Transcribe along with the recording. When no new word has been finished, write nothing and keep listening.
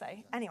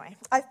Anyway,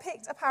 I've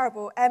picked a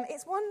parable.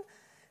 It's one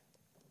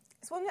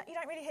that you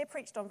don't really hear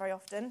preached on very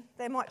often.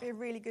 There might be a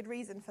really good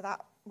reason for that.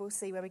 We'll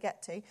see where we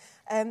get to.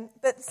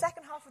 But the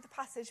second half of the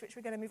passage, which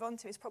we're going to move on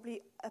to, is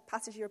probably a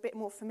passage you're a bit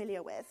more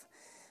familiar with.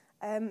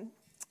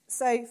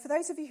 So for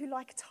those of you who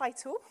like a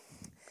title,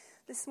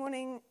 this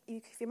morning,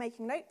 if you're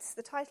making notes,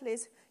 the title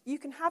is, You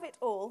Can Have It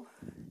All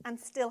and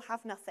Still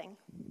Have Nothing.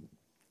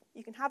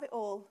 You can have it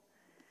all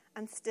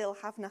and still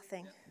have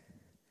nothing.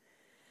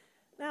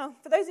 Now,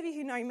 for those of you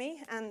who know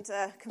me, and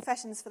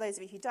confessions for those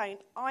of you who don't,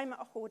 I'm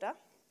a hoarder.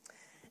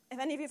 If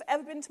any of you have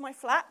ever been to my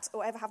flat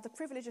or ever have the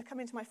privilege of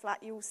coming to my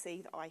flat, you will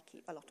see that I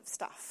keep a lot of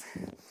stuff.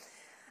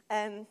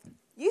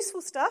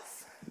 Useful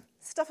stuff,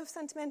 stuff of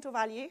sentimental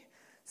value,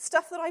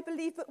 stuff that I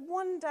believe but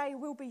one day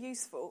will be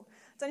useful.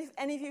 I don't know if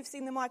any of you have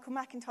seen the Michael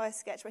McIntyre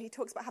sketch where he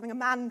talks about having a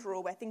man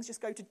drawer where things just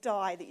go to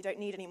die that you don't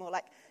need anymore,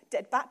 like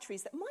dead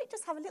batteries that might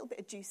just have a little bit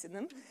of juice in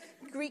them.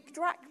 Greek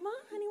drachma,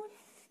 anyone?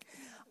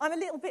 I'm a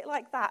little bit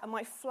like that, and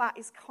my flat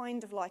is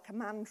kind of like a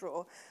man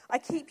drawer. I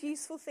keep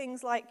useful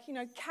things like,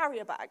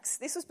 carrier bags.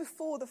 This was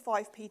before the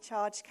 5p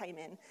charge came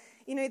in.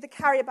 The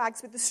carrier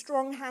bags with the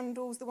strong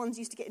handles, the ones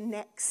you used to get in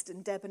Next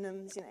and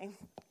Debenhams,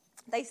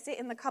 They sit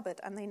in the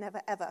cupboard and they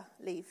never, ever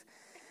leave.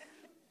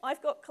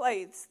 I've got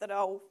clothes that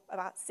are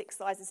about 6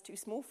 sizes too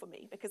small for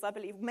me because I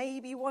believe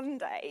maybe one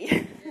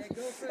day,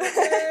 go for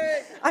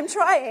it. I'm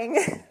trying,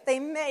 they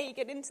may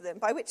get into them,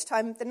 by which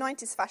time the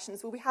 90s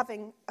fashions will be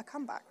having a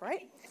comeback,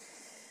 right?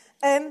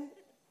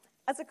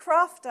 As a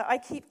crafter, I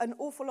keep an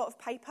awful lot of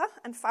paper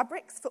and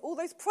fabrics for all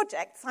those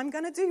projects I'm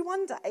going to do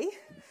one day.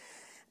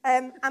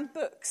 And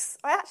books.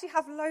 I actually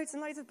have loads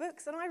and loads of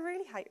books, and I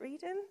really hate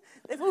reading.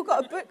 They've all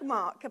got a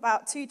bookmark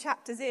about 2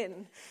 chapters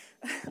in.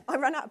 I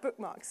run out of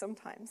bookmarks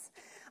sometimes.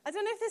 I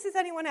don't know if this is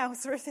anyone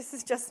else or if this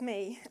is just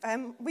me.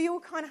 We all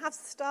kind of have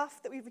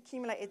stuff that we've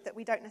accumulated that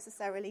we don't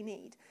necessarily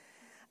need.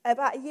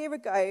 About a year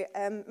ago,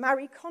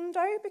 Marie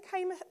Kondo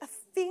became a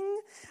thing.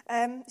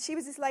 She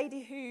was this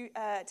lady who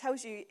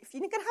tells you, if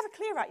you're going to have a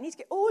clear out, you need to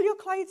get all your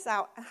clothes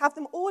out and have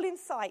them all in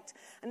sight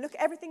and look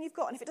at everything you've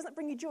got. And if it doesn't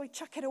bring you joy,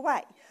 chuck it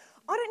away.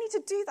 I don't need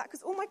to do that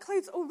because all my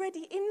clothes are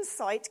already in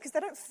sight because they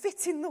don't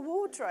fit in the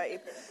wardrobe.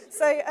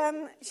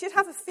 So she'd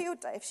have a field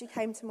day if she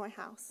came to my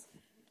house.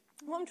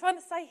 What I'm trying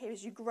to say here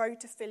is you grow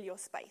to fill your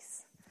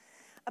space.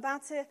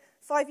 About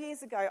 5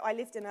 years ago, I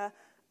lived in a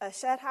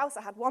shared house.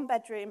 I had 1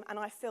 bedroom, and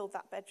I filled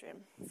that bedroom.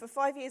 For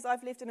 5 years,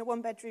 I've lived in a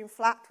 1-bedroom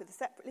flat with a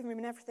separate living room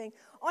and everything.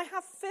 I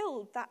have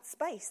filled that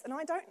space, and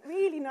I don't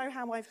really know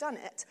how I've done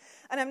it.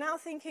 And I'm now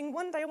thinking,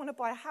 one day I want to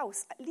buy a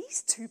house, at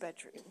least 2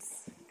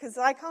 bedrooms, because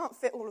I can't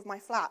fit all of my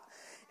flat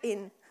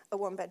in a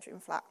 1-bedroom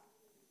flat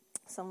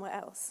somewhere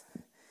else.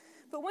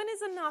 But when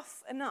is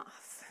enough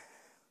enough?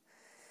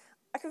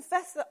 I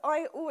confess that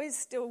I always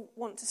still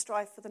want to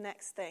strive for the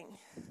next thing.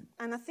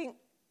 And I think,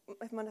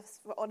 if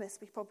we're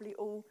honest, we probably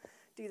all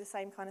do the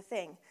same kind of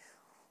thing.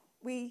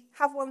 We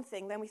have one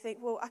thing, then we think,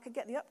 well, I could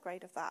get the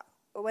upgrade of that.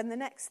 Or when the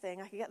next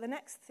thing, I could get the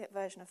next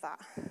version of that.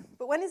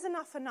 But when is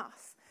enough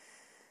enough?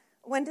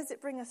 When does it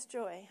bring us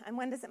joy? And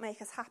when does it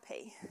make us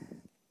happy?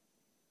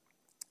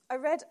 I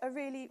read a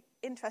really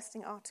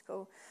interesting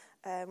article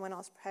when I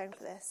was preparing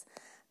for this.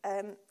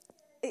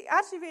 It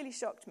actually really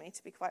shocked me,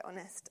 to be quite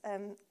honest.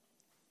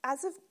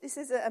 This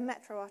is a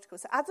Metro article.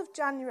 So as of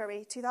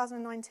January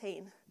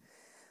 2019,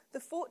 the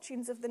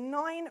fortunes of the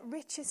 9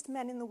 richest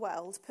men in the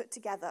world put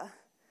together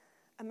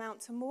amount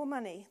to more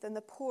money than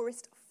the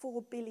poorest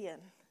 4 billion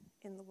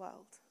in the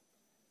world.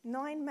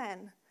 9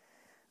 men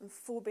and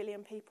 4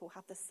 billion people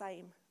have the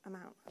same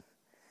amount.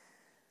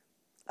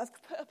 I've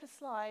put up a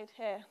slide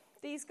here.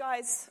 These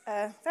guys,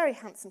 very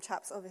handsome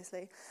chaps,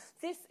 obviously.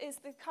 This is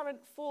the current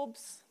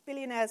Forbes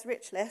billionaires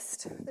rich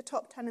list, the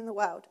top 10 in the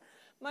world.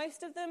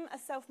 Most of them are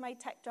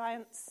self-made tech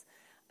giants.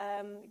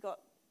 You've got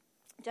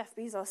Jeff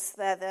Bezos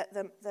there,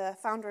 the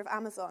founder of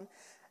Amazon.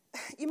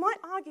 You might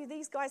argue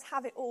these guys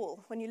have it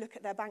all when you look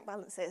at their bank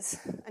balances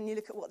and you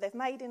look at what they've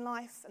made in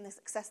life and the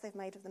success they've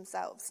made of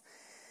themselves.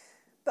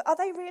 But are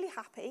they really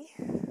happy?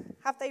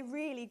 Have they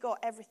really got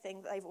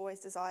everything that they've always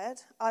desired?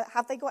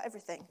 Have they got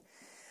everything?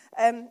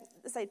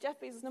 Let's say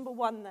Jeff Bezos, number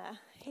 1 there.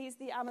 He's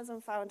the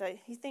Amazon founder.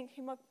 You think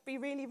he might be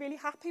really, really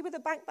happy with a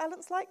bank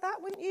balance like that,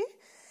 wouldn't you?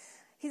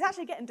 He's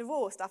actually getting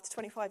divorced after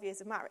 25 years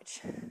of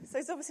marriage. So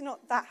he's obviously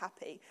not that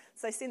happy.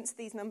 So since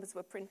these numbers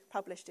were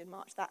published in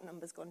March, that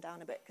number's gone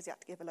down a bit because he had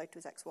to give a load to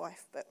his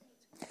ex-wife. But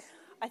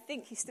I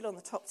think he's still on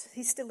the top.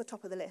 He's still the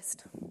top of the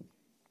list.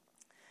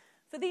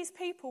 For these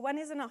people, when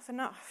is enough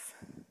enough?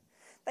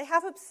 They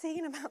have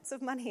obscene amounts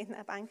of money in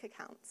their bank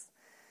accounts.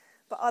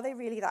 But are they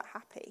really that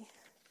happy?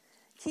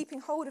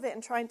 Keeping hold of it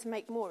and trying to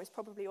make more is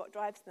probably what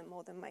drives them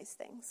more than most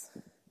things.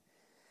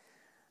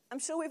 I'm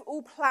sure we've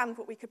all planned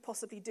what we could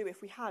possibly do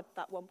if we had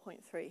that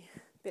 £1.3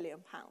 billion.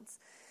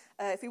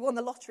 If we won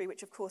the lottery,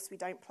 which of course we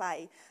don't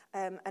play,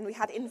 and we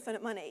had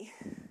infinite money,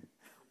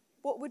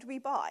 what would we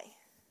buy?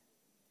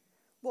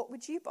 What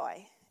would you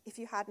buy if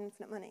you had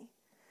infinite money?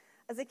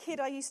 As a kid,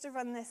 I used to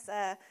run this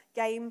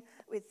game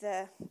with,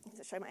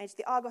 show my age,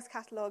 the Argos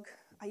catalogue.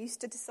 I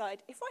used to decide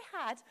if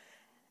I had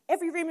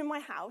every room in my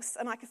house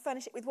and I could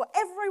furnish it with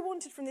whatever I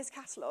wanted from this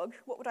catalogue,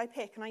 what would I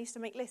pick? And I used to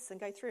make lists and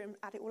go through and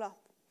add it all up.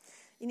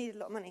 You needed a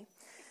lot of money.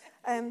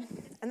 And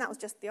that was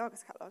just the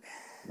Argos catalogue.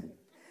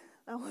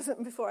 That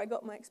wasn't before I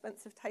got my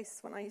expensive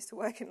tastes when I used to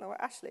work in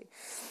Lower Ashley.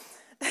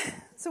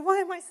 So why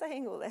am I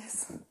saying all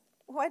this?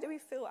 Why do we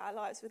fill our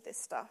lives with this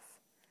stuff?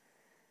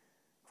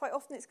 Quite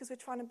often it's because we're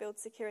trying to build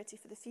security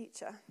for the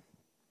future.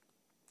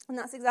 And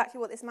that's exactly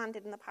what this man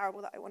did in the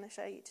parable that I want to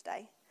show you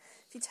today.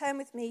 If you turn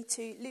with me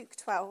to Luke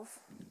 12,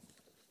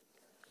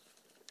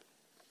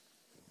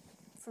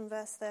 from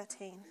verse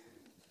 13.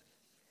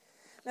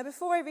 Now,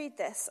 before I read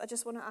this, I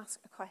just want to ask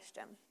a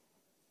question.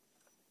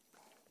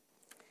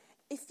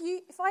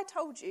 If I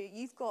told you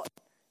you've got,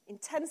 in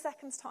 10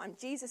 seconds' time,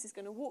 Jesus is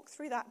going to walk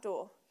through that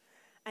door,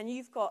 and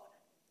you've got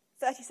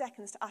 30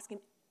 seconds to ask him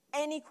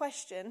any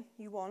question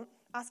you want,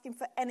 ask him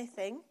for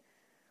anything,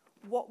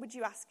 what would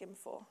you ask him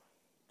for?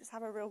 Just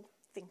have a real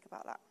think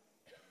about that.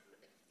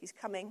 He's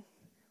coming.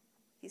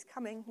 He's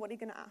coming. What are you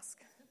going to ask?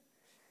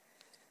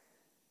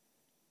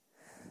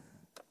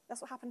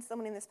 That's what happened to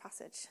someone in this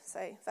passage.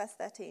 So, verse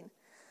 13.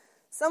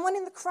 Someone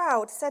in the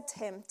crowd said to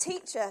him,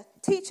 Teacher,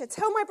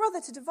 tell my brother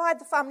to divide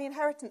the family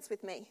inheritance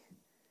with me.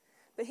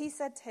 But he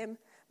said to him,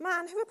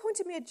 Man, who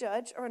appointed me a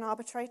judge or an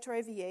arbitrator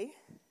over you?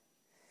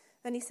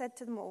 Then he said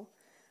to them all,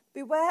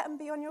 Beware and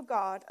be on your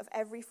guard of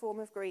every form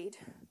of greed,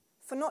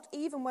 for not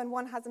even when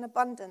one has an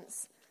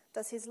abundance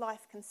does his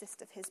life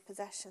consist of his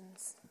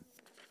possessions.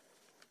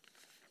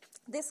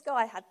 This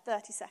guy had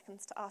 30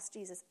 seconds to ask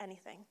Jesus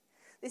anything.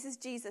 This is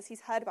Jesus.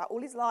 He's heard about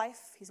all his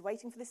life. He's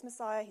waiting for this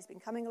Messiah. He's been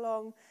coming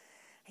along.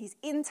 He's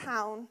in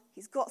town.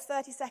 He's got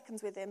 30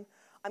 seconds with him.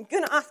 I'm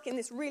going to ask him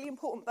this really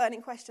important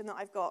burning question that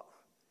I've got.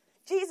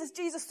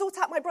 Jesus, sort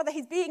out my brother.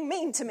 He's being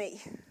mean to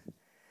me.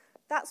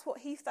 That's what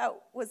he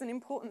felt was an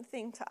important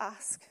thing to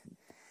ask.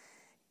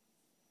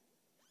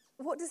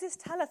 What does this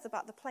tell us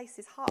about the place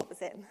his heart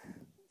was in?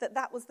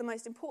 That was the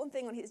most important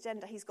thing on his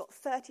agenda. He's got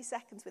 30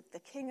 seconds with the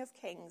King of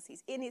Kings.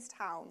 He's in his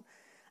town,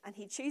 and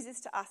he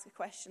chooses to ask a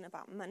question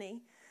about money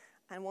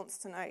and wants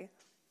to know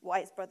why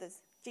his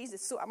brothers,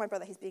 Jesus, sort out my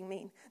brother, he's being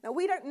mean. Now,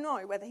 we don't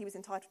know whether he was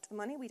entitled to the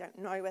money. We don't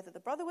know whether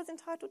the brother was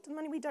entitled to the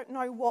money. We don't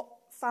know what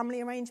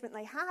family arrangement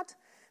they had.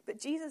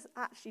 But Jesus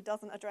actually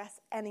doesn't address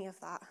any of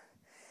that.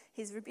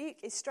 His rebuke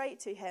is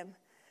straight to him.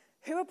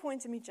 Who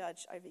appointed me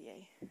judge over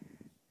you?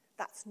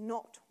 That's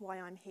not why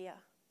I'm here.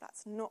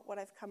 That's not what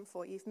I've come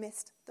for. You've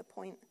missed the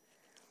point.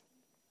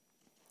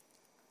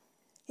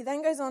 He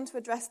then goes on to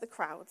address the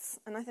crowds,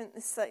 and I think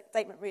this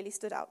statement really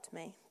stood out to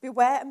me.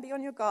 Beware and be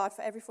on your guard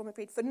for every form of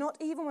greed, for not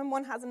even when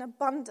one has an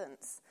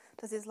abundance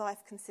does his life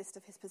consist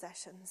of his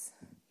possessions.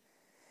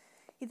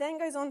 He then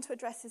goes on to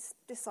address his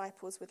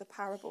disciples with a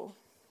parable,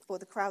 or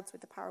the crowds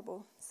with the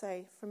parable.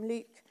 So from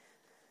Luke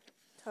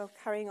 12,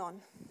 carrying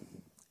on.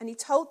 And he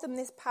told them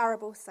this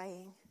parable,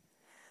 saying,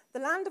 The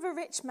land of a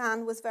rich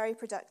man was very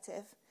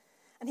productive,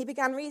 and he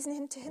began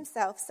reasoning to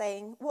himself,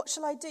 saying, What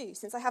shall I do,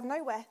 since I have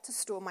nowhere to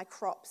store my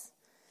crops?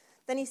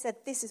 Then he said,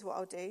 This is what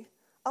I'll do.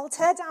 I'll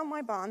tear down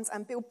my barns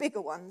and build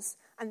bigger ones,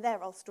 and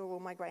there I'll store all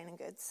my grain and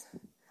goods.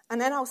 And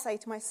then I'll say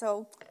to my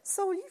soul,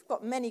 Soul, you've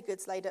got many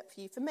goods laid up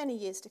for you for many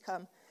years to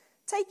come.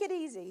 Take it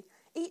easy,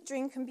 eat,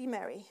 drink, and be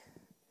merry.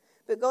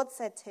 But God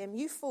said to him,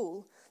 You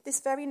fool,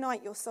 this very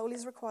night your soul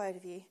is required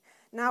of you.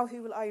 Now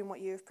who will own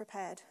what you have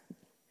prepared?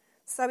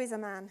 So is a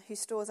man who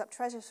stores up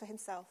treasures for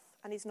himself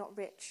and is not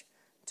rich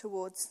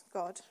towards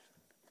God.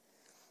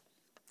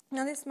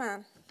 Now this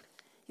man,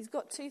 he's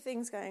got two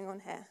things going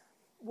on here.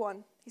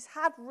 One, he's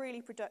had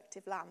really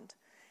productive land.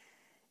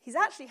 He's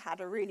actually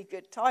had a really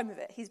good time of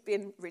it. He's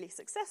been really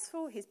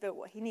successful. He's built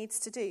what he needs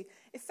to do.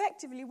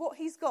 Effectively, what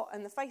he's got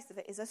in the face of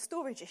it is a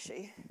storage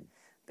issue,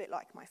 a bit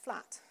like my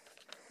flat.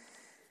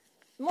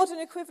 Modern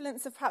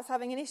equivalents of perhaps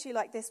having an issue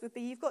like this would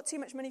be you've got too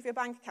much money for your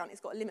bank account,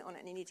 it's got a limit on it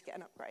and you need to get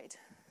an upgrade.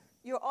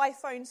 Your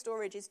iPhone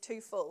storage is too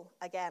full,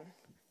 again.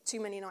 Too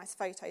many nice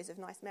photos of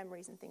nice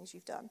memories and things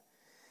you've done.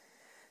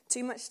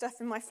 Too much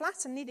stuff in my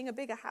flat and needing a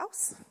bigger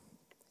house.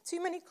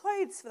 Too many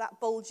clothes for that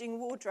bulging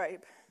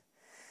wardrobe.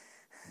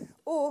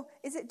 Or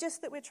is it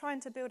just that we're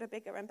trying to build a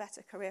bigger and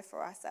better career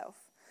for ourselves?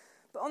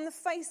 But on the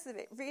face of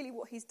it, really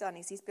what he's done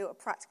is he's built a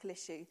practical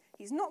issue.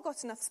 He's not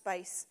got enough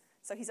space,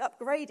 so he's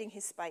upgrading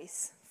his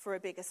space for a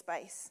bigger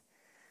space.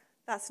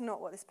 That's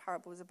not what this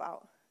parable is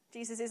about.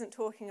 Jesus isn't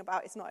talking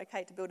about it's not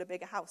okay to build a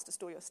bigger house to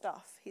store your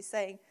stuff. He's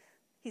saying,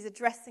 he's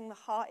addressing the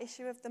heart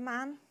issue of the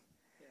man.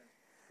 Yeah,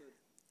 good.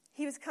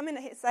 He was coming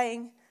at it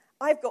saying,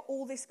 I've got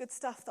all this good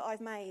stuff that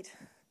I've made.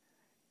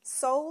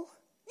 Soul,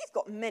 you've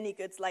got many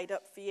goods laid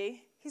up for you.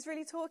 He's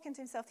really talking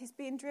to himself. He's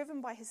being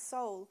driven by his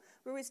soul.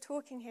 We're always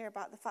talking here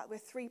about the fact we're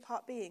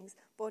three-part beings,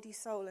 body,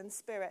 soul, and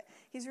spirit.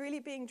 He's really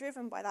being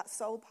driven by that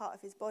soul part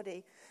of his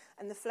body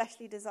and the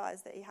fleshly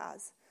desires that he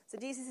has. So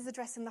Jesus is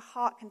addressing the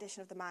heart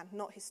condition of the man,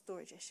 not his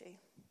storage issue.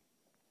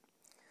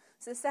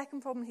 So the second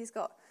problem he's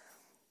got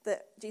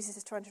that Jesus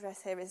is trying to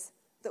address here is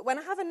that when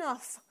I have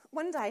enough,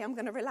 one day I'm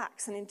going to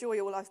relax and enjoy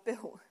all I've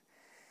built.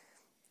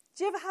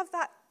 Do you ever have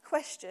that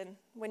question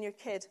when you're a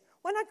kid?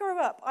 When I grow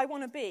up, I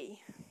want to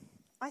be...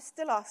 I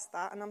still ask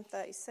that, and I'm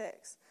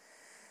 36.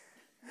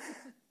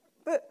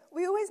 But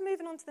we're always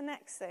moving on to the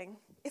next thing.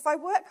 If I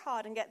work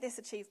hard and get this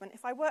achievement,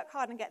 if I work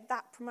hard and get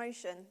that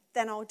promotion,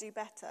 then I'll do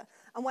better.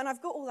 And when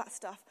I've got all that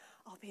stuff,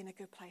 I'll be in a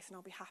good place and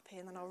I'll be happy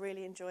and then I'll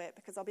really enjoy it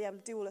because I'll be able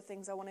to do all the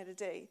things I wanted to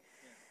do. Yeah.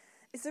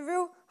 It's a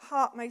real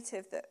heart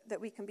motive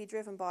that we can be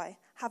driven by.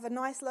 Have a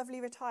nice,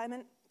 lovely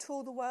retirement,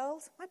 tour the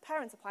world. My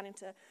parents are planning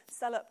to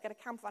sell up, get a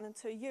camper van and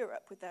tour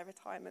Europe with their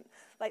retirement.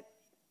 Like,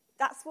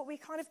 that's what we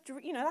kind of,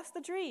 that's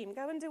the dream.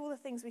 Go and do all the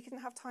things we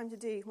couldn't have time to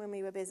do when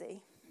we were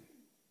busy.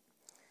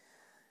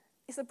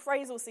 It's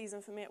appraisal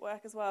season for me at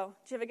work as well.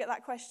 Do you ever get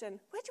that question?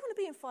 Where do you want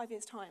to be in 5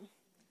 years' time?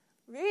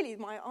 Really,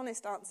 my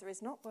honest answer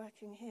is not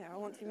working here. I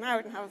want to be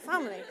married and have a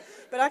family.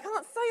 But I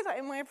can't say that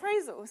in my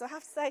appraisal. So I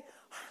have to say,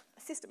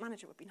 assistant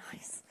manager would be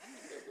nice.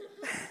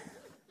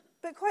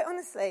 But quite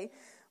honestly,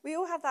 we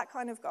all have that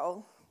kind of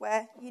goal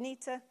where you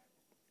need to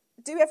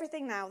do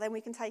everything now, then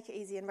we can take it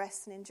easy and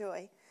rest and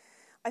enjoy.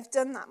 I've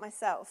done that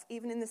myself,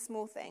 even in the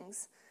small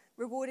things.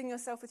 Rewarding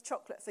yourself with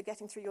chocolate for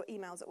getting through your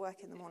emails at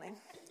work in the morning.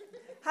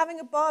 Having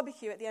a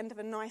barbecue at the end of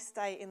a nice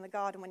day in the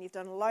garden when you've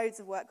done loads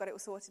of work, got it all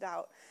sorted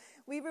out.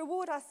 We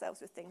reward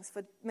ourselves with things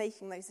for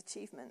making those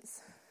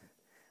achievements.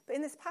 But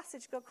in this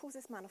passage, God calls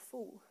this man a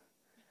fool.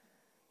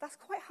 That's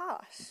quite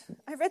harsh.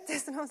 I read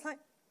this and I was like,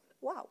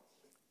 wow,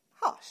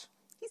 harsh.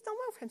 He's done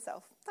well for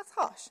himself. That's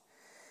harsh.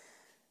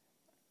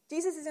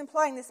 Jesus is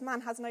implying this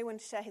man has no one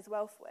to share his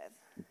wealth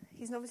with.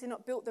 He's obviously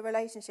not built the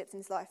relationships in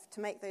his life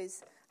to make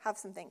those have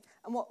something.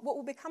 And what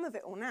will become of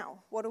it all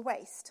now? What a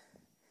waste.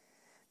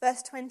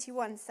 Verse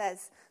 21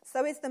 says,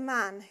 "So is the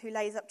man who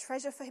lays up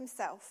treasure for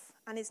himself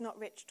and is not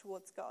rich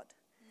towards God."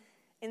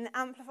 In the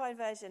Amplified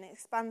Version, it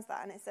expands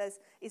that and it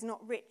says, "is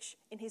not rich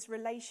in his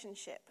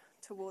relationship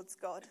towards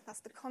God."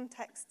 That's the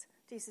context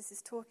Jesus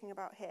is talking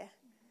about here.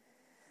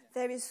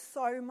 There is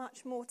so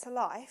much more to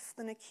life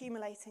than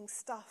accumulating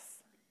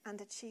stuff and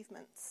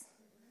achievements.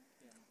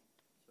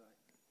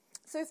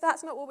 So if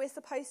that's not what we're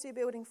supposed to be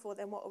building for,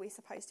 then what are we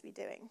supposed to be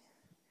doing?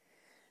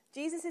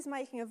 Jesus is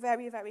making a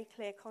very, very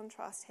clear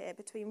contrast here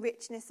between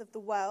richness of the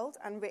world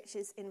and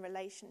riches in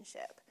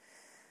relationship.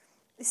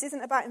 This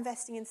isn't about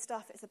investing in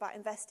stuff, it's about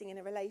investing in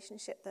a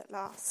relationship that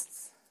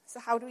lasts. So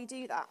how do we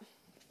do that?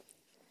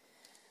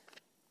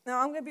 Now,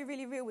 I'm going to be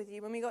really real with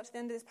you. When we got to the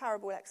end of this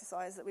parable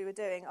exercise that we were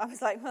doing, I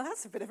was like, well,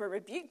 that's a bit of a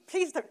rebuke.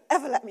 Please don't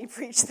ever let me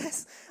preach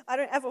this. I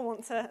don't ever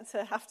want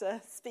to have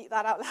to speak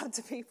that out loud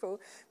to people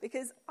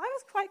because I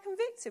was quite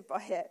convicted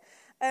by it.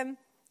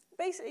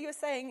 Basically, you're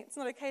saying it's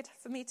not okay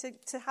for me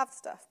to have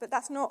stuff, but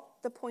that's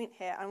not the point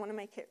here. I want to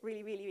make it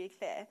really, really, really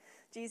clear.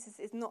 Jesus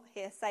is not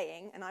here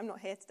saying, and I'm not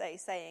here today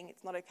saying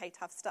it's not okay to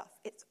have stuff.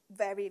 It's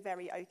very,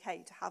 very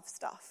okay to have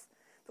stuff.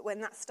 But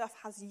when that stuff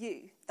has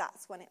you,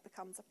 that's when it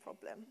becomes a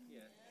problem. Yeah.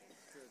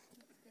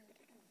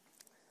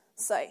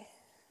 So,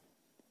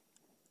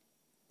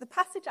 the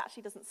passage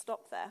actually doesn't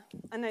stop there.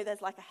 I know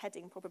there's like a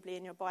heading probably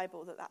in your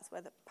Bible that's where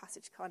the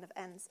passage kind of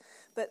ends.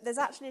 But there's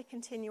actually a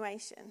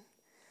continuation.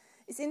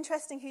 It's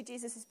interesting who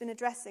Jesus has been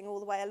addressing all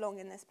the way along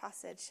in this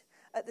passage.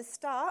 At the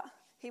start,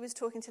 he was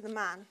talking to the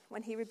man.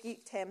 When he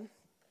rebuked him,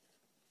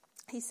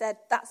 he said,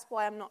 that's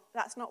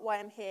not why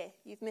I'm here.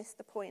 You've missed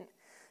the point.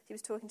 He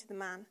was talking to the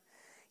man.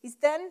 He's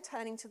then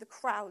turning to the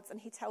crowds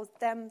and he tells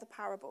them the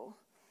parable.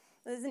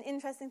 There's an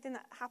interesting thing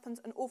that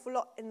happens an awful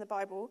lot in the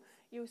Bible.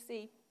 You'll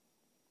see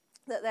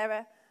that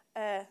there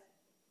are,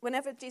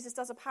 whenever Jesus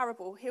does a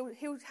parable,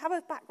 he'll have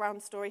a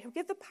background story. He'll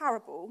give the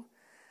parable,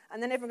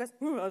 and then everyone goes,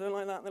 I don't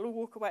like that. And they'll all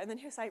walk away. And then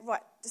he'll say,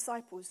 right,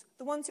 disciples,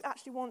 the ones who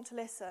actually want to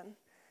listen,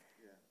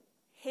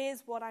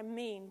 here's what I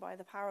mean by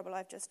the parable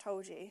I've just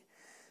told you.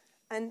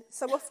 And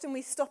so often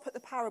we stop at the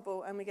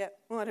parable and we go,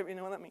 I don't really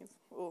know what that means.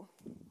 Or,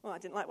 I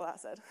didn't like what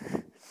that said.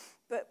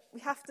 But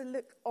we have to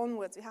look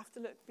onwards. We have to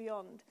look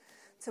beyond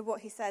to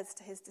what he says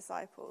to his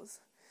disciples.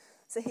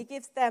 So he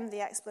gives them the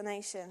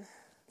explanation.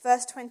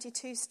 Verse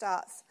 22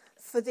 starts,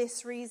 "For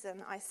this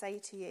reason I say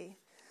to you."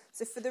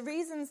 So for the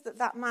reasons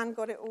that man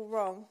got it all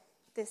wrong,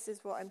 this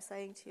is what I'm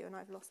saying to you. And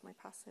I've lost my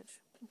passage.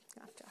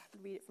 I have to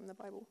read it from the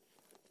Bible.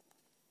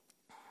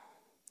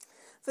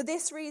 "For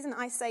this reason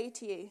I say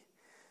to you,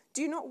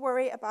 do not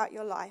worry about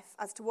your life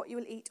as to what you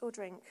will eat or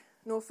drink,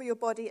 nor for your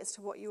body as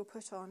to what you will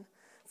put on.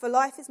 For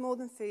life is more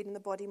than food and the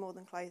body more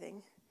than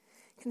clothing.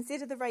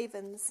 Consider the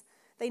ravens.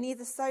 They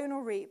neither sow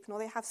nor reap, nor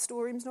they have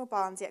storerooms nor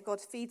barns, yet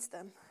God feeds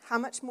them. How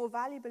much more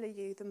valuable are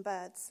you than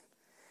birds?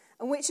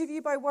 And which of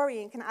you by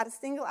worrying can add a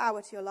single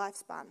hour to your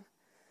lifespan?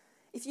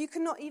 If you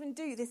cannot even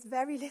do this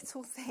very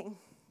little thing,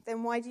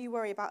 then why do you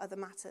worry about other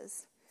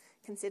matters?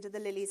 Consider the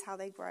lilies, how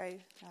they grow.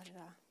 Da, da,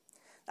 da.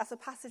 That's a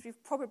passage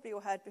we've probably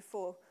all heard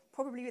before,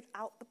 probably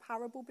without the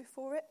parable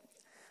before it.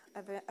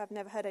 I've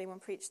never heard anyone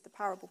preach the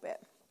parable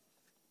bit.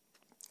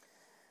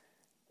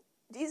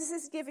 Jesus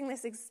is giving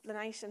this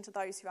explanation to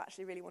those who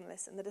actually really want to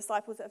listen, the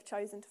disciples that have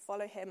chosen to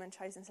follow him and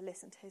chosen to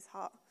listen to his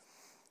heart.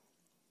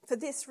 For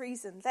this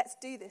reason, let's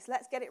do this,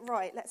 let's get it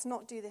right, let's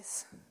not do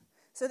this.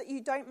 So that you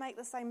don't make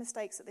the same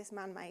mistakes that this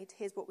man made,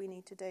 here's what we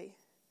need to do.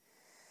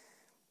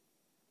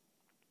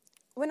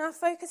 When our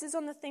focus is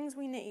on the things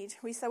we need,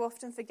 we so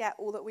often forget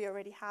all that we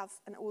already have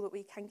and all that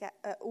we can get,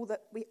 all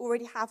that we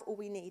already have, all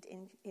we need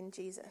in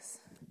Jesus.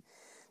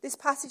 This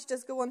passage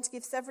does go on to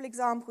give several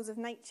examples of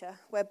nature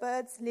where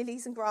birds,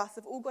 lilies and grass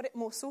have all got it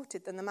more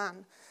sorted than the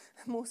man,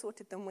 more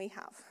sorted than we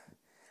have.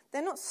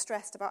 They're not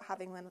stressed about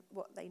having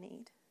what they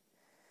need.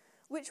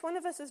 Which one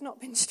of us has not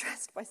been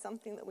stressed by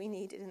something that we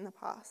needed in the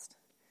past?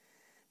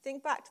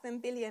 Think back to them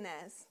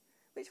billionaires.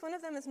 Which one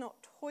of them has not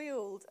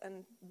toiled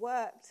and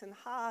worked and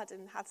hard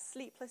and had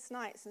sleepless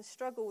nights and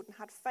struggled and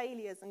had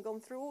failures and gone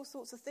through all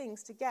sorts of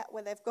things to get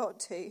where they've got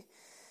to?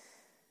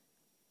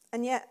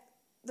 And yet,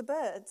 the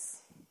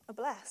birds are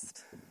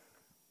blessed.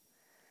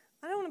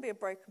 I don't want to be a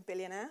broken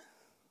billionaire.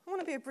 I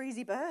want to be a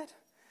breezy bird.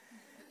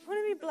 I want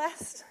to be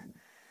blessed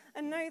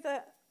and know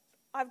that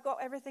I've got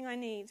everything I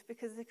need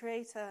because of the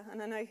Creator,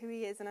 and I know who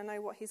He is and I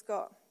know what He's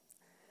got.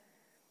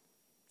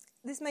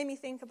 This made me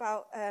think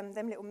about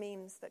them little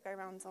memes that go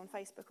around on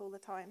Facebook all the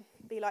time.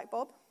 Be like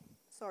Bob.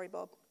 Sorry,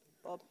 Bob.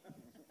 Bob.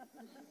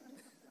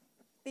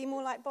 Be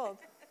more like Bob.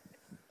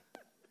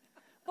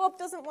 Bob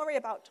doesn't worry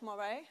about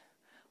tomorrow.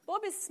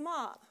 Bob is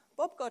smart.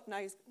 Bob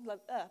knows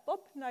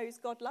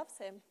God loves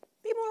him.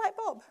 Be more like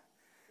Bob.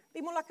 Be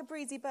more like a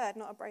breezy bird,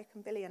 not a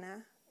broken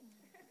billionaire.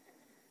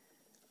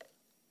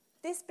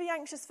 This be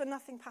anxious for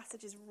nothing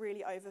passage is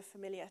really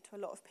over-familiar to a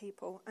lot of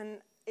people. And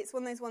it's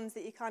one of those ones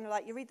that you kind of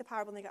like, you read the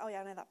parable and you go, oh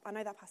yeah, I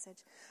know that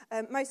passage.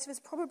 Most of us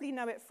probably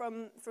know it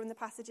from the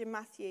passage in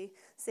Matthew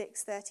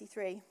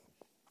 6:33,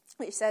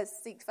 which says,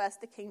 seek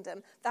first the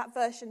kingdom. That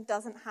version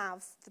doesn't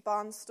have the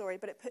barn story,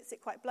 but it puts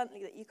it quite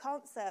bluntly that you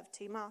can't serve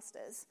two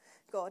masters,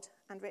 God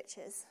and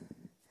riches.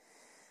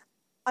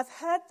 I've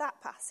heard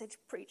that passage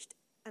preached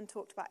and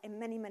talked about in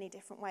many, many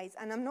different ways,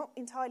 and I'm not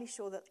entirely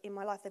sure that in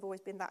my life they've always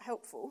been that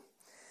helpful.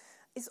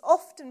 It's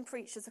often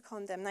preached as a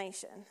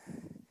condemnation.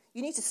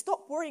 You need to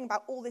stop worrying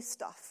about all this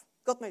stuff.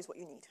 God knows what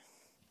you need.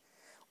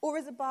 Or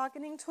as a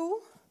bargaining tool.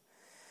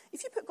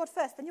 If you put God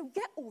first, then you'll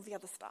get all the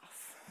other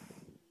stuff.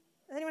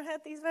 Has anyone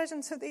heard these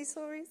versions of these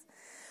stories?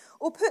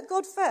 Or put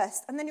God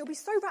first, and then you'll be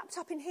so wrapped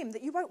up in Him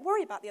that you won't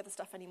worry about the other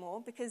stuff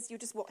anymore because you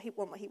just want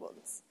what He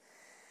wants.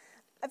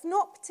 I've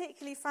not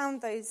particularly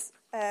found those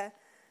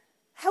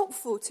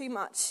helpful too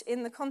much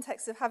in the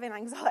context of having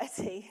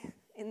anxiety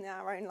in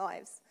our own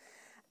lives.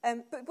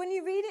 But when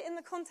you read it in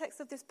the context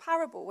of this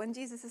parable, when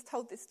Jesus has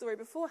told this story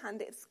beforehand,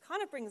 it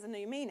kind of brings a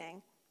new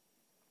meaning.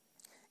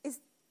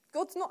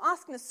 God's not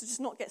asking us to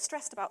just not get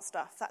stressed about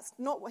stuff. That's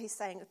not what He's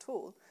saying at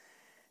all.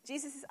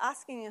 Jesus is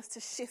asking us to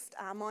shift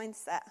our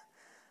mindset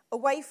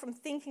away from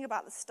thinking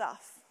about the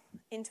stuff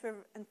and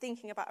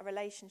thinking about a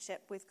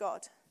relationship with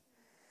God.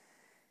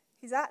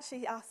 He's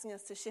actually asking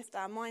us to shift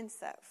our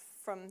mindset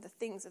from the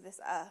things of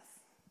this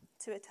earth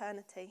to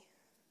eternity.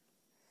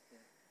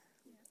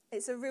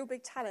 It's a real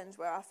big challenge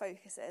where our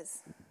focus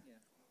is.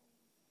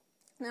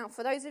 Yeah. Now,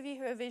 for those of you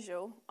who are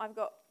visual, I've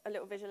got a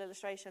little visual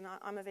illustration.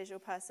 I'm a visual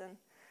person.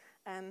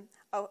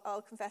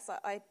 I'll confess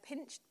I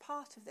pinched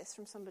part of this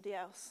from somebody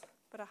else,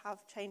 but I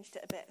have changed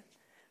it a bit.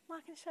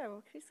 Mark and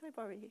Cheryl, can I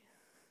borrow you?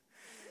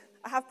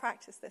 I have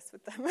practiced this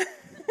with them.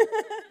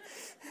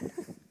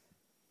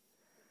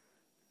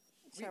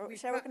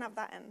 Cheryl can have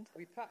that end.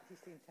 We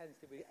practiced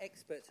intensely. We're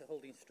experts at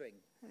holding string.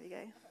 There you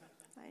go.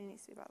 That only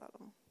needs to be about that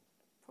long,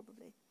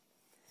 probably.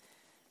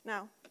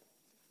 Now,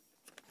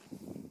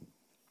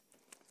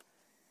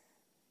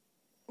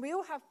 we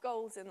all have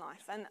goals in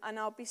life, and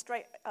I'll be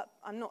straight up,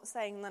 I'm not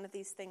saying none of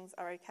these things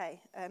are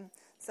okay.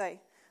 So,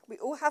 we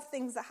all have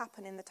things that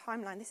happen in the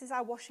timeline. This is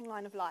our washing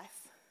line of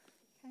life.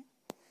 Okay?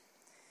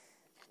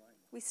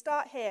 We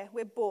start here,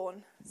 we're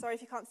born. Sorry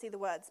if you can't see the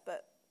words,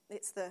 but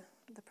it's the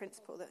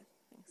principle that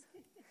things.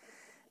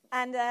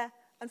 And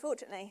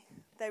unfortunately,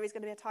 there is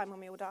going to be a time when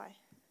we all die.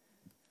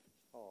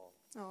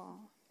 Oh.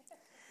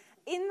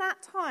 In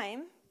that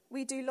time,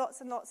 we do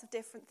lots and lots of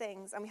different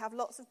things, and we have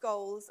lots of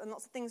goals and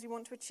lots of things we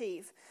want to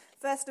achieve.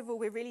 First of all,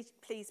 we're really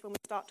pleased when we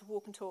start to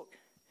walk and talk,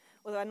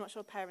 although I'm not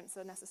sure parents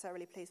are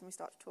necessarily pleased when we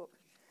start to talk.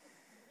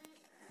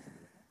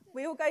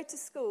 We all go to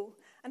school,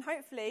 and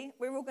hopefully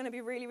we're all going to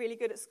be really, really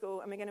good at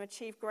school, and we're going to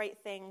achieve great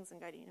things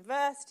and go to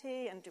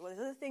university and do all the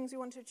other things we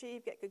want to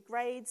achieve, get good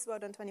grades. Well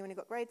done to anyone who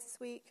got grades this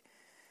week.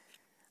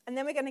 And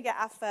then we're going to get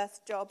our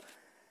first job.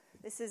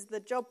 This is the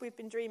job we've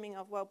been dreaming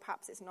of. Well,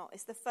 perhaps it's not.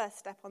 It's the first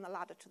step on the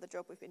ladder to the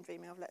job we've been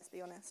dreaming of, let's be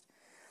honest.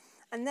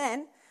 And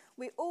then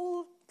we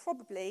all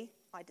probably,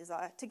 I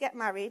desire, to get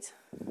married.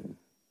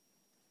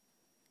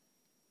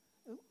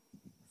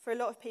 For a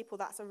lot of people,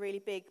 that's a really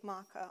big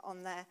marker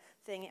on their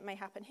thing. It may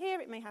happen here,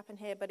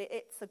 but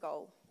it's a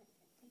goal.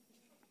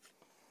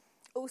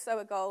 Also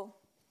a goal,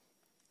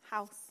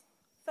 house.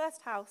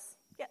 First house,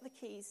 get the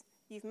keys.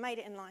 You've made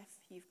it in life.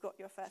 You've got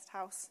your first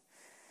house.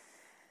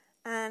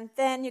 And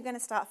then you're going to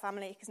start a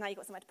family, because now you've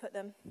got somewhere to put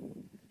them.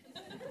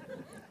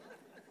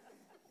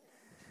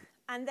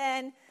 And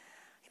then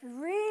it'd be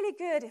really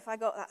good if I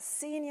got that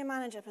senior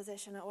manager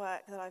position at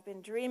work that I've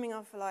been dreaming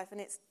of for life,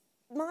 and it's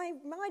my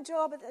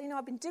job,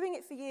 I've been doing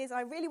it for years,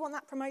 I really want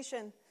that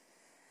promotion.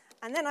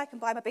 And then I can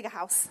buy my bigger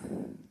house.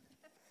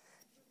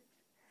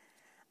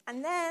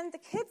 And then the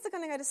kids are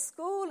going to go to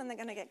school and they're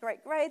going to get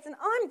great grades and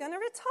I'm going to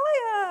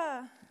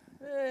retire.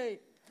 Hey.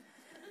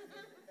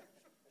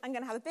 I'm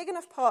going to have a big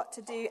enough pot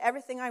to do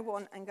everything I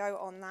want and go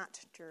on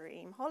that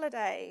dream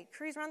holiday.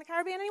 Cruise around the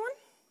Caribbean, anyone?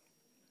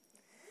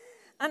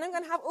 And I'm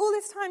going to have all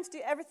this time to do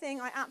everything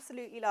I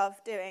absolutely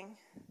love doing.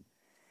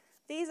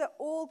 These are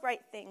all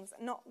great things.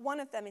 Not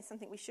one of them is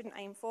something we shouldn't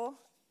aim for.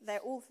 They're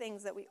all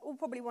things that we all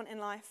probably want in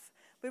life.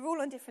 We're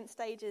all on different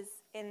stages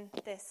in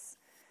this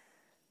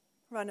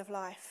run of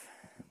life.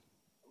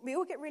 We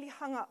all get really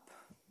hung up,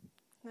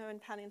 no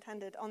pun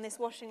intended, on this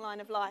washing line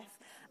of life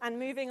and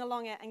moving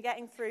along it and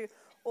getting through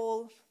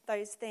all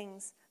those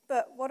things.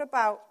 But what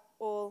about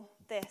all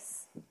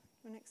this?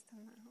 We'll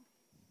extend that out.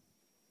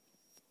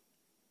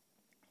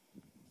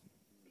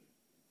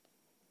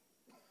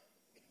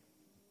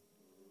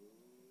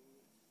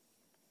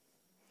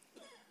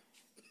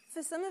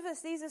 For some of us,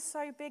 these are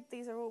so big,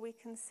 these are all we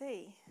can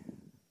see.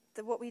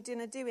 That what we're going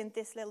to do in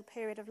this little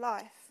period of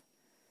life.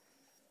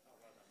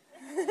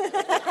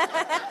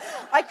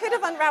 I could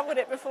have unraveled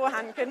it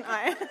beforehand, couldn't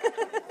I?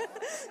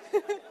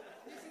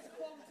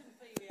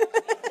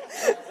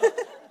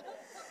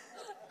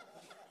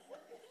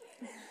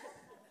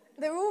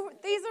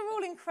 These are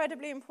all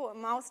incredibly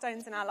important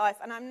milestones in our life,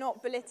 and I'm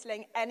not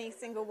belittling any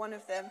single one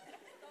of them.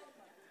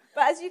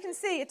 But as you can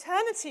see,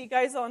 eternity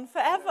goes on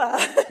forever,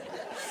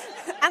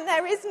 and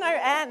there is no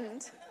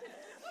end.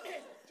 Do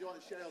you want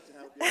Cheryl to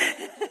help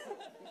you?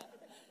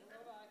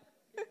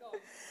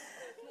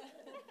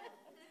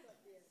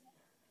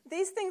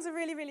 These things are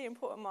really, really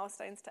important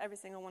milestones to every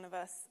single one of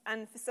us.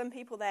 And for some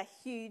people, they're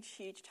huge,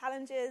 huge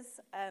challenges.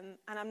 And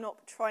I'm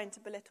not trying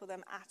to belittle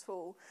them at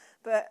all.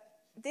 But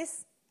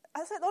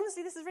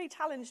honestly, this has really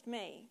challenged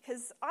me.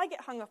 Because I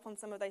get hung up on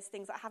some of those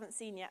things that I haven't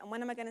seen yet. And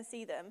when am I going to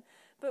see them?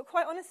 But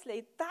quite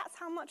honestly, that's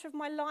how much of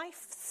my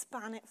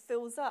lifespan it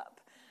fills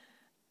up.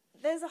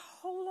 There's a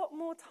whole lot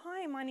more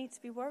time I need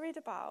to be worried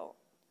about.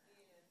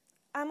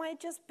 Am I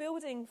just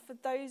building for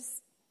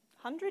those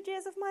 100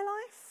 years of my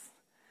life?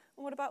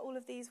 And what about all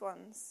of these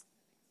ones?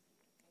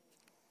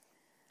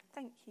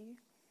 Thank you.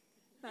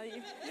 No,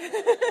 you.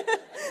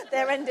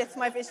 There endeth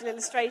my visual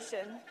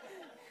illustration.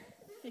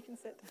 You can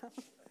sit down.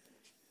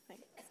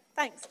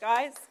 Thanks,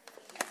 guys.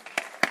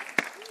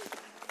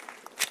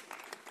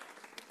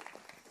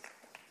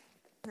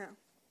 Now,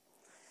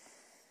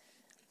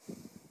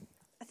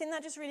 I think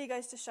that just really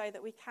goes to show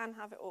that we can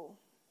have it all,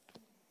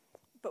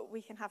 but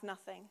we can have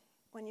nothing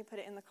when you put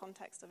it in the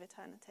context of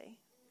eternity.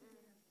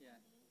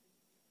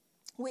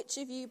 Which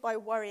of you, by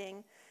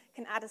worrying,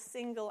 can add a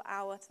single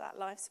hour to that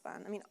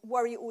lifespan? I mean,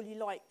 worry all you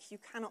like. You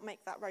cannot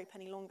make that rope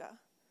any longer.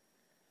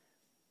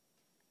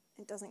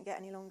 It doesn't get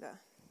any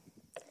longer.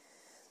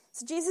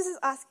 So Jesus is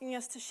asking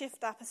us to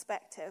shift our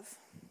perspective.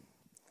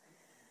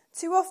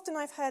 Too often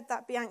I've heard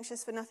that be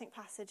anxious for nothing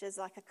passage as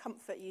like a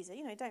comfort user.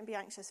 Don't be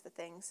anxious for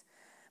things.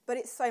 But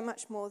it's so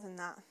much more than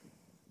that.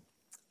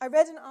 I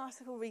read an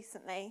article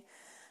recently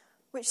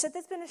which said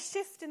there's been a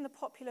shift in the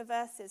popular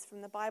verses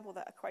from the Bible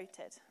that are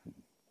quoted.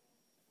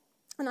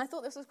 And I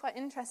thought this was quite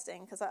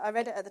interesting because I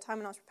read it at the time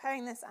when I was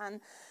preparing this and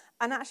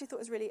I actually thought it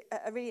was really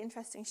a really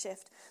interesting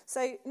shift.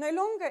 So no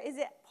longer is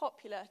it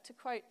popular to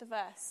quote the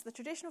verse. The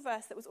traditional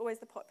verse that was always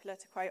the popular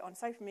to quote on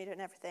social media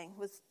and everything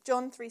was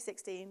John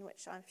 3:16,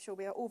 which I'm sure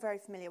we are all very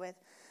familiar with.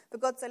 For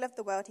God so loved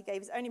the world, he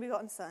gave his only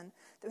begotten Son,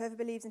 that whoever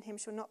believes in him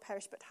shall not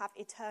perish but have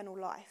eternal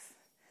life.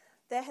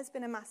 There has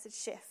been a massive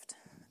shift.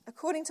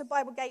 According to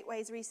Bible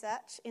Gateway's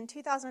research, in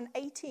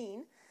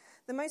 2018,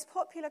 the most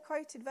popular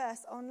quoted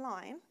verse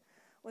online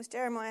was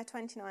Jeremiah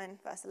 29,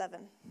 verse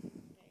 11.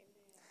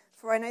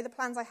 For I know the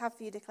plans I have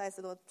for you, declares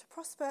the Lord, to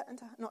prosper and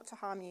not to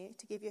harm you,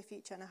 to give you a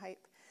future and a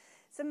hope.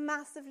 It's a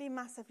massively,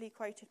 massively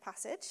quoted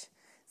passage.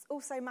 It's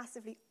also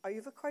massively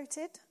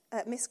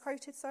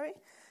misquoted.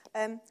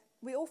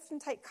 We often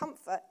take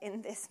comfort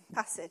in this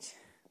passage,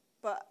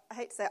 but I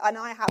hate to say it, and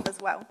I have as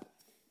well.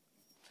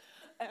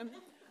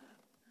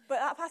 But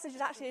that passage is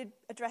actually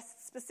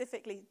addressed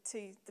specifically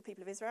to the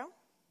people of Israel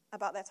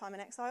about their time in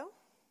exile.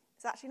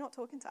 It's actually not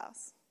talking to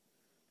us.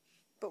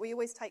 But we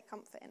always take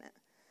comfort in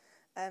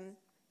it.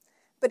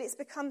 But it's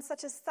become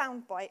such a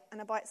soundbite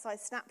and a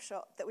bite-sized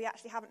snapshot that we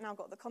actually haven't now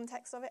got the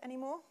context of it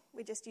anymore.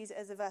 We just use it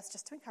as a verse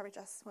just to encourage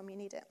us when we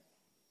need it.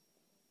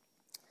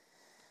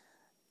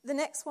 The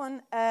next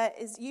one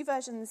is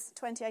YouVersion's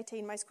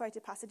 2018 most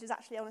quoted passage is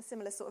actually on a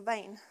similar sort of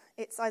vein.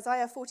 It's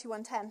Isaiah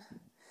 41:10.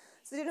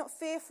 So do not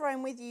fear, for I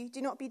am with you.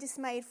 Do not be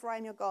dismayed, for I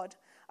am your God.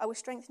 I will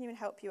strengthen you and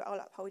help you. I will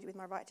uphold you with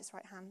my righteous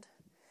right hand.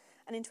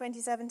 And in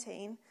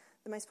 2017...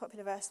 the most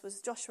popular verse was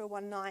Joshua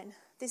 1:9.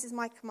 This is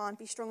my command,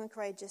 be strong and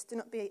courageous. Do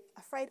not be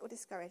afraid or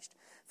discouraged,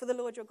 for the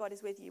Lord your God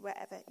is with you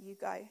wherever you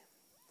go.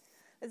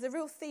 There's a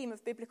real theme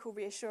of biblical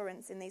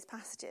reassurance in these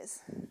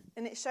passages,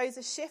 and it shows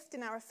a shift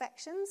in our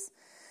affections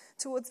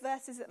towards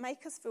verses that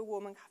make us feel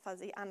warm and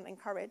fuzzy and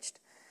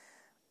encouraged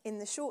in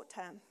the short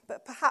term,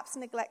 but perhaps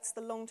neglects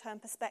the long-term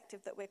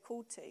perspective that we're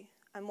called to,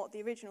 and what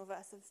the original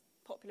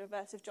popular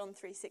verse of John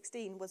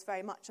 3:16 was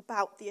very much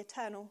about the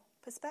eternal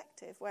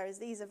perspective, whereas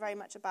these are very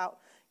much about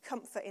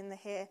comfort in the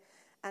here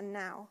and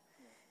now.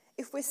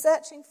 If we're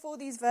searching for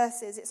these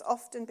verses, it's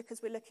often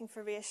because we're looking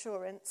for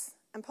reassurance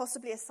and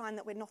possibly a sign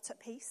that we're not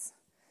at peace,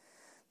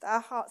 that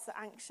our hearts are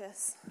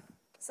anxious.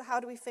 So how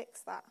do we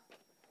fix that?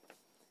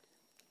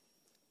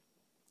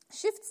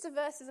 Shifts to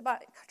verses about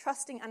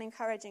trusting and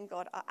encouraging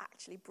God are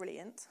actually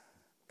brilliant,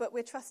 but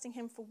we're trusting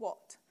him for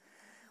what?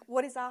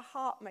 What is our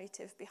heart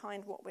motive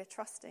behind what we're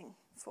trusting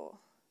for?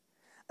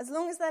 As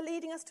long as they're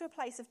leading us to a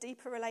place of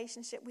deeper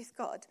relationship with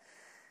God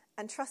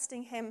and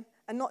trusting him,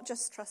 and not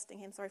just trusting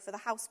him, for the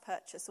house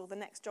purchase or the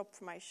next job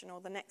promotion or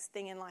the next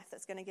thing in life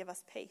that's going to give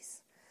us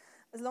peace.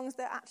 As long as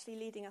they're actually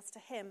leading us to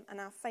him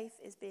and our faith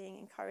is being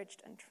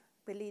encouraged and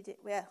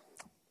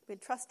we're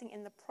trusting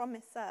in the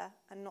promiser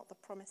and not the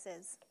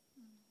promises.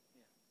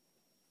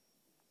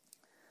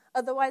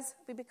 Otherwise,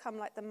 we become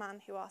like the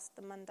man who asked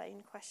the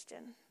mundane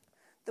question,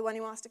 the one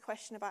who asked a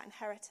question about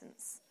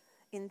inheritance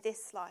in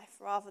this life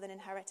rather than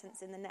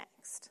inheritance in the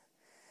next.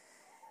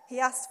 He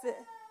asked for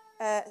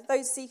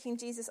those seeking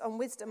Jesus on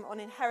wisdom on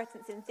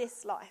inheritance in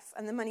this life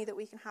and the money that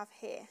we can have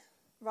here,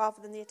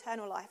 rather than the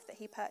eternal life that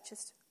he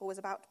purchased or was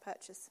about to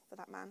purchase for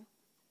that man.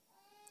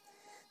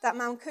 That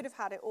man could have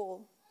had it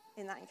all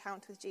in that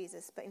encounter with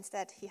Jesus, but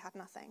instead he had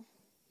nothing.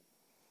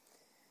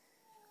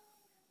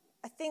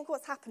 I think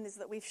what's happened is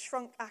that we've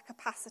shrunk our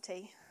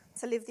capacity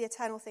to live the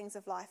eternal things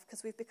of life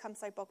because we've become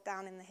so bogged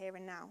down in the here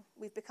and now.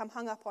 We've become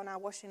hung up on our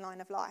washing line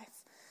of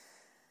life.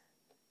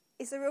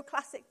 It's a real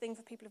classic thing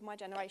for people of my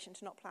generation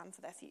to not plan for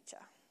their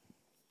future.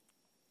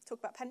 Talk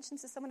about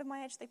pensions to someone of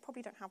my age, they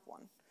probably don't have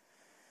one.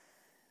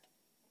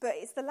 But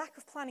it's the lack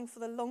of planning for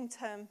the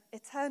long-term,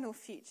 eternal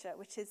future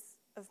which is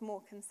of more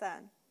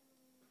concern,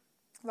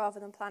 rather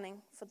than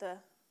planning for the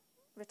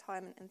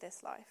retirement in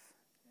this life.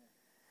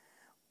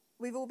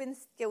 We've all been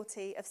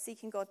guilty of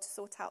seeking God to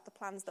sort out the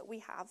plans that we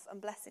have and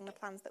blessing the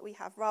plans that we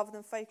have, rather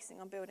than focusing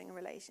on building a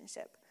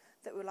relationship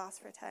that will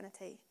last for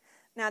eternity.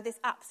 Now, this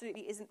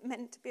absolutely isn't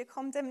meant to be a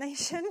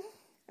condemnation,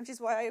 which is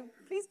why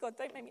please God,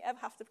 don't make me ever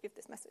have to give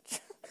this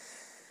message.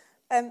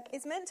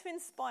 It's meant to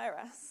inspire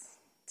us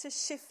to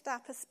shift our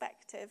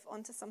perspective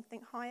onto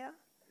something higher,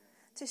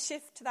 to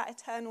shift to that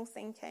eternal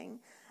thinking.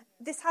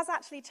 This has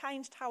actually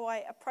changed how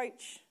I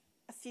approach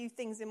a few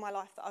things in my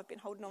life that I've been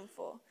holding on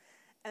for,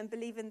 and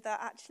believing that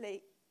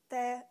actually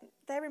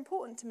they're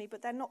important to me,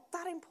 but they're not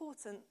that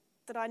important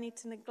that I need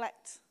to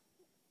neglect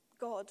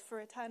God for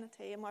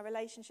eternity and my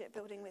relationship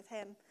building with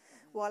him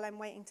while I'm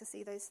waiting to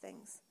see those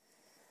things.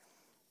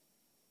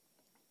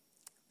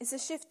 It's a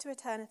shift to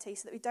eternity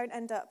so that we don't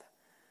end up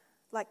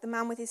like the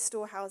man with his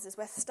storehouses,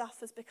 where stuff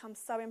has become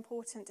so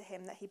important to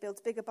him that he builds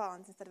bigger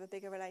barns instead of a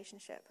bigger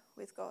relationship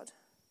with God.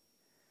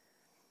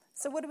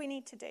 So what do we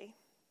need to do?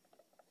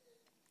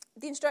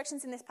 The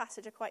instructions in this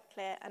passage are quite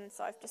clear, and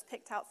so I've just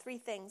picked out 3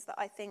 things that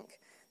I think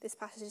this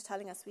passage is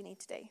telling us we need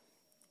to do.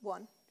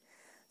 1,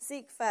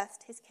 seek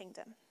first his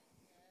kingdom.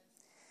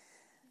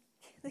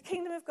 The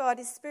kingdom of God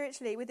is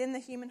spiritually within the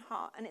human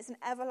heart, and it's an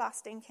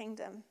everlasting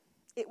kingdom.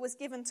 It was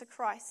given to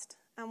Christ,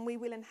 and we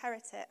will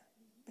inherit it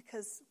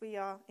because we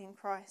are in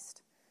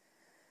Christ.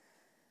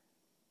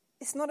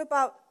 It's not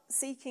about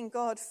seeking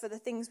God for the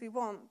things we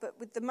want, but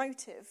with the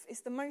motive. It's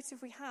the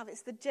motive we have.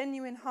 It's the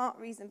genuine heart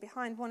reason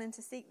behind wanting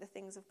to seek the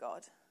things of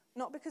God.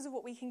 Not because of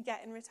what we can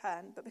get in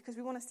return, but because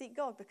we want to seek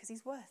God because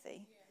he's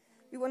worthy.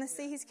 We want to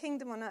see his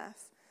kingdom on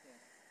earth,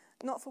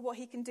 not for what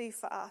he can do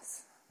for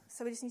us.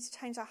 So we just need to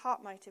change our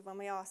heart motive when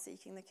we are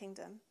seeking the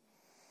kingdom.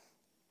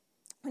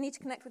 We need to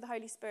connect with the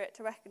Holy Spirit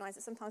to recognise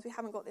that sometimes we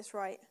haven't got this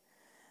right,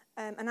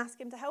 and ask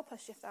him to help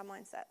us shift our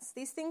mindsets.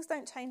 These things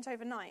don't change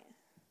overnight.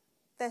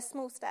 They're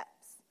small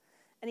steps,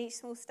 and each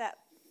small step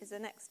is a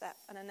next step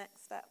and a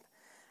next step.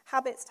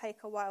 Habits take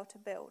a while to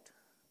build,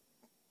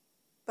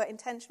 but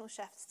intentional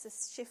shifts to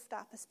shift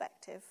our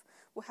perspective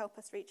will help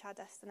us reach our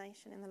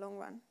destination in the long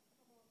run.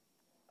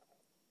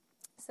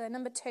 So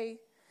number 2,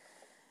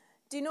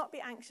 do not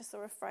be anxious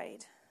or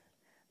afraid.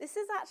 This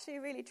is actually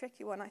a really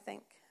tricky one, I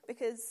think,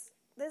 because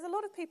there's a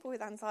lot of people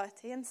with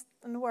anxiety and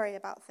worry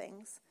about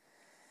things.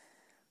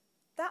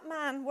 That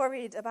man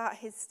worried about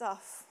his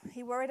stuff.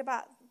 He worried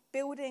about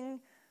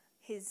building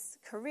his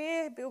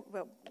career,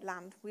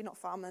 land. We're not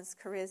farmers.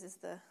 Careers is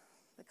the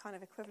kind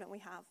of equivalent we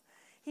have.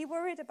 He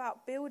worried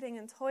about building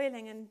and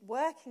toiling and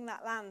working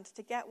that land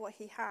to get what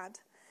he had.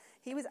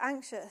 He was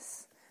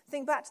anxious.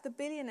 Think back to the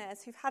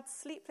billionaires who've had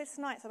sleepless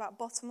nights about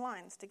bottom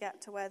lines to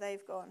get to where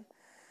they've gone.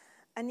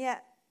 And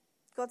yet,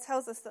 God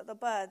tells us that the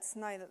birds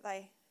know that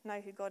they know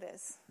who God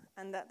is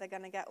and that they're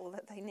going to get all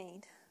that they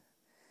need.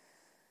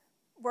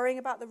 Worrying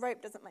about the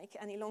rope doesn't make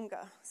it any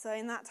longer. So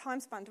in that time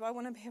span, do I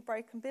want to be a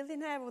broken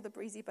billionaire or the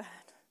breezy bird?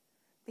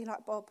 Be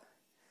like Bob.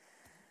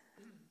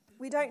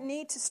 We don't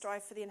need to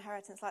strive for the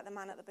inheritance like the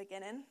man at the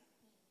beginning,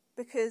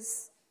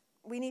 because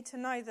we need to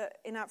know that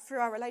through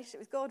our relationship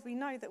with God, we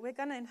know that we're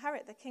going to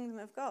inherit the kingdom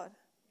of God.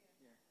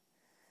 Yeah.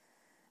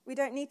 We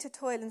don't need to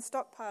toil and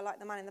stockpile like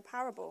the man in the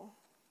parable,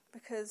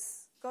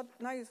 because God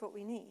knows what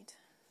we need.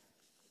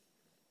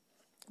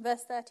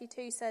 Verse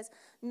 32 says,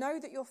 know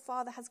that your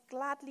Father has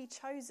gladly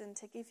chosen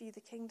to give you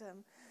the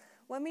kingdom.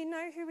 When we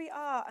know who we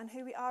are and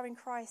who we are in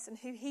Christ and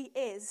who he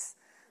is,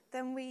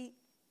 then we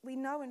we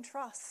know and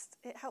trust.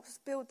 It helps us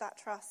build that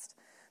trust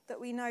that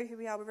we know who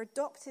we are. We're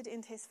adopted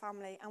into his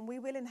family, and we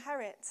will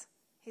inherit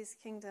his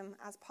kingdom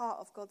as part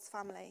of God's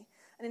family.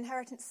 An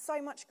inheritance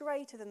so much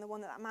greater than the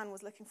one that man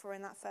was looking for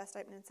in that first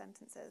opening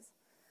sentences.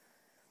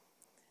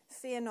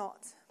 Fear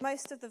not.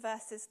 Most of the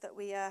verses that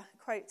we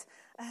quote,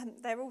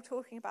 they're all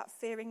talking about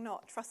fearing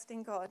not,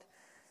 trusting God.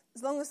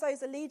 As long as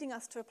those are leading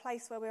us to a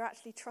place where we're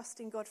actually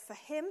trusting God for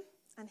him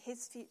and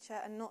his future,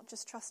 and not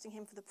just trusting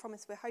him for the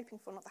promise we're hoping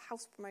for, not the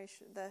house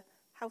promotion, the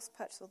house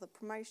purchase or the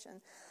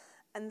promotion,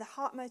 and the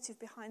heart motive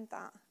behind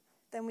that,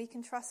 then we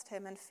can trust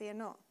him and fear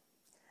not.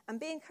 And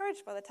be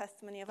encouraged by the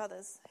testimony of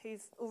others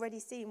who've already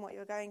seen what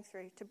you're going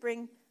through, to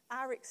bring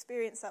our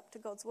experience up to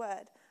God's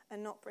word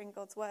and not bring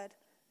God's word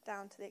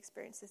down to the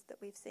experiences that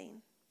we've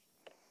seen.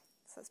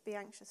 So let's be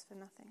anxious for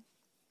nothing.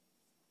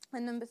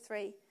 And number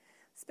 3,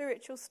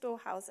 spiritual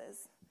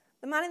storehouses.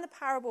 The man in the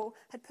parable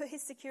had put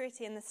his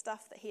security in the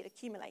stuff that he had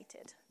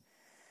accumulated.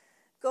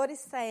 God is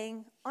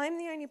saying, I'm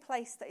the only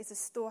place that is a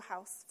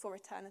storehouse for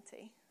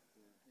eternity.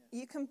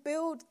 You can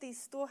build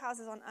these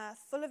storehouses on earth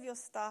full of your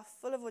stuff,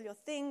 full of all your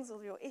things,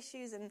 all your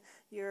issues and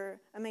your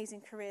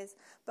amazing careers.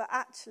 But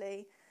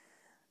actually,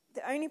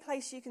 the only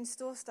place you can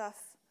store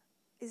stuff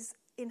is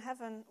in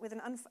heaven, with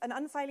an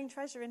unfailing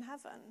treasure in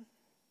heaven.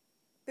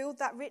 Build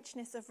that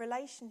richness of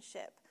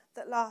relationship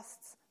that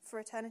lasts for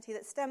eternity,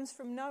 that stems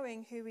from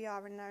knowing who we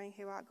are and knowing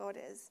who our God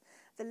is,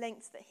 the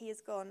lengths that he has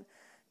gone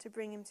to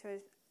bring him to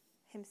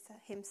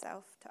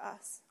himself to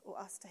us, or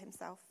us to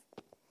himself.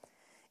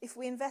 If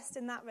we invest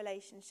in that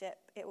relationship,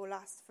 it will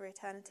last for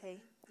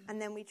eternity,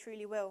 and then we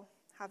truly will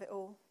have it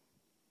all.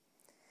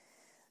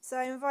 So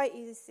I invite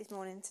you this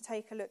morning to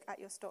take a look at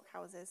your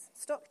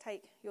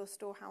take your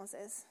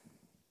storehouses.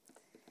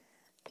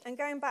 And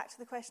going back to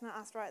the question I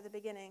asked right at the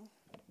beginning,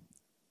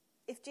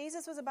 if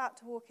Jesus was about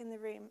to walk in the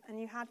room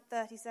and you had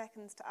 30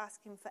 seconds to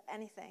ask him for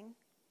anything,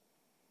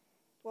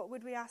 what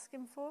would we ask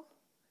him for?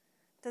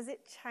 Does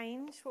it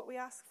change what we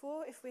ask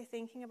for if we're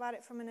thinking about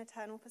it from an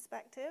eternal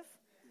perspective?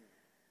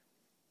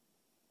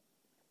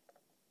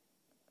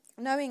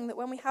 Knowing that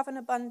when we have an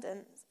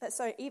abundance,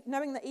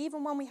 knowing that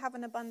even when we have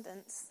an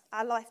abundance,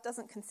 our life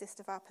doesn't consist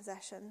of our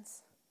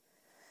possessions.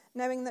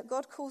 Knowing that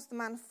God calls the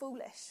man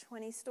foolish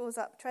when he stores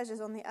up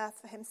treasures on the earth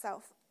for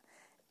himself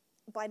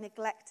by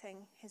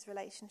neglecting his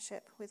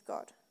relationship with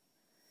God.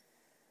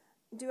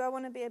 Do I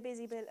want to be a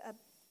busy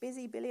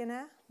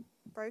billionaire,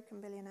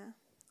 broken billionaire,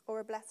 or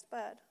a blessed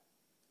bird?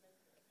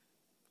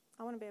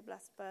 I want to be a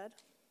blessed bird.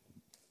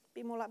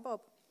 Be more like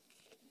Bob.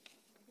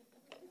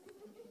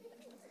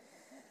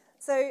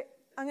 So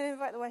I'm going to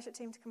invite the worship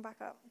team to come back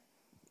up.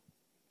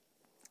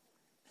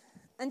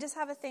 And just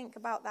have a think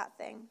about that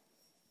thing.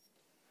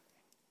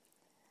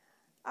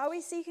 Are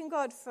we seeking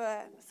God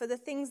for the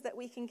things that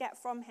we can get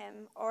from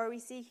him, or are we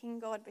seeking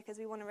God because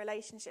we want a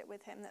relationship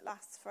with him that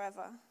lasts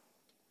forever?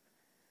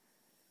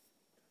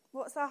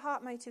 What's our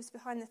heart motives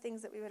behind the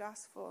things that we would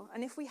ask for?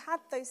 And if we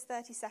had those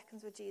 30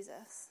 seconds with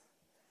Jesus,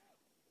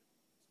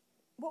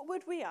 what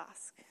would we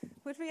ask?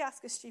 Would we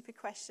ask a stupid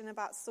question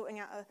about sorting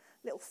out a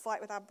little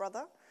fight with our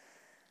brother?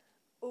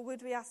 Or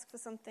would we ask for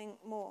something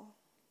more?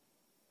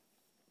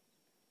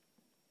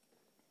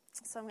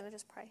 So I'm going to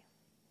just pray.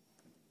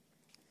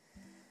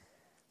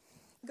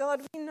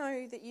 God, we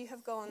know that you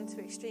have gone to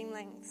extreme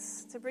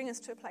lengths to bring us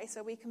to a place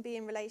where we can be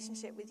in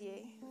relationship with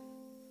you.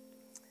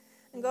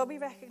 And God, we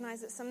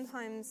recognize that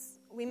sometimes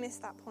we miss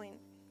that point.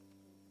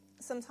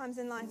 Sometimes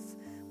in life,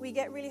 we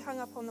get really hung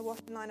up on the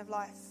walking line of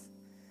life,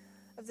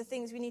 of the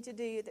things we need to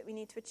do, that we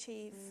need to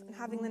achieve, and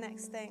having the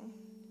next thing.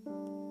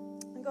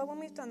 And God, when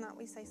we've done that,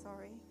 we say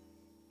sorry.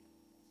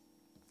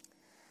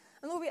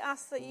 And Lord, we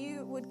ask that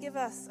you would give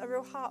us a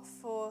real heart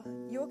for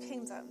your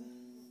kingdom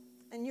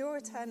and your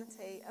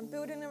eternity, and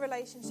building a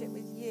relationship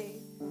with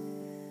you,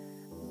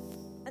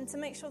 and to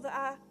make sure that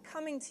our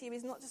coming to you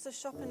is not just a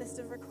shopping list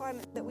of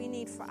requirements that we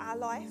need for our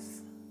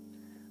life,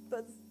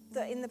 but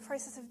that in the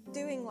process of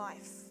doing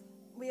life,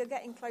 we are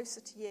getting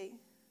closer to you.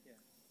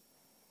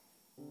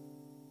 Yeah.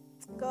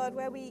 God,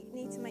 where we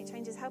need to make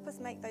changes, help us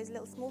make those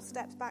little small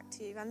steps back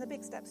to you, and the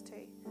big steps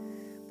too,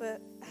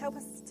 but help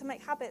us to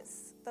make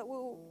habits that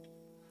will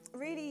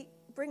really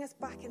bring us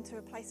back into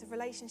a place of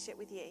relationship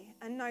with you,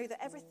 and know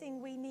that everything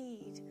we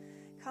need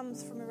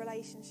comes from a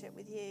relationship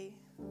with you.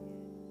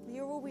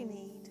 You're all we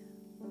need.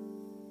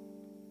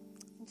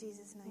 In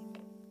Jesus' name.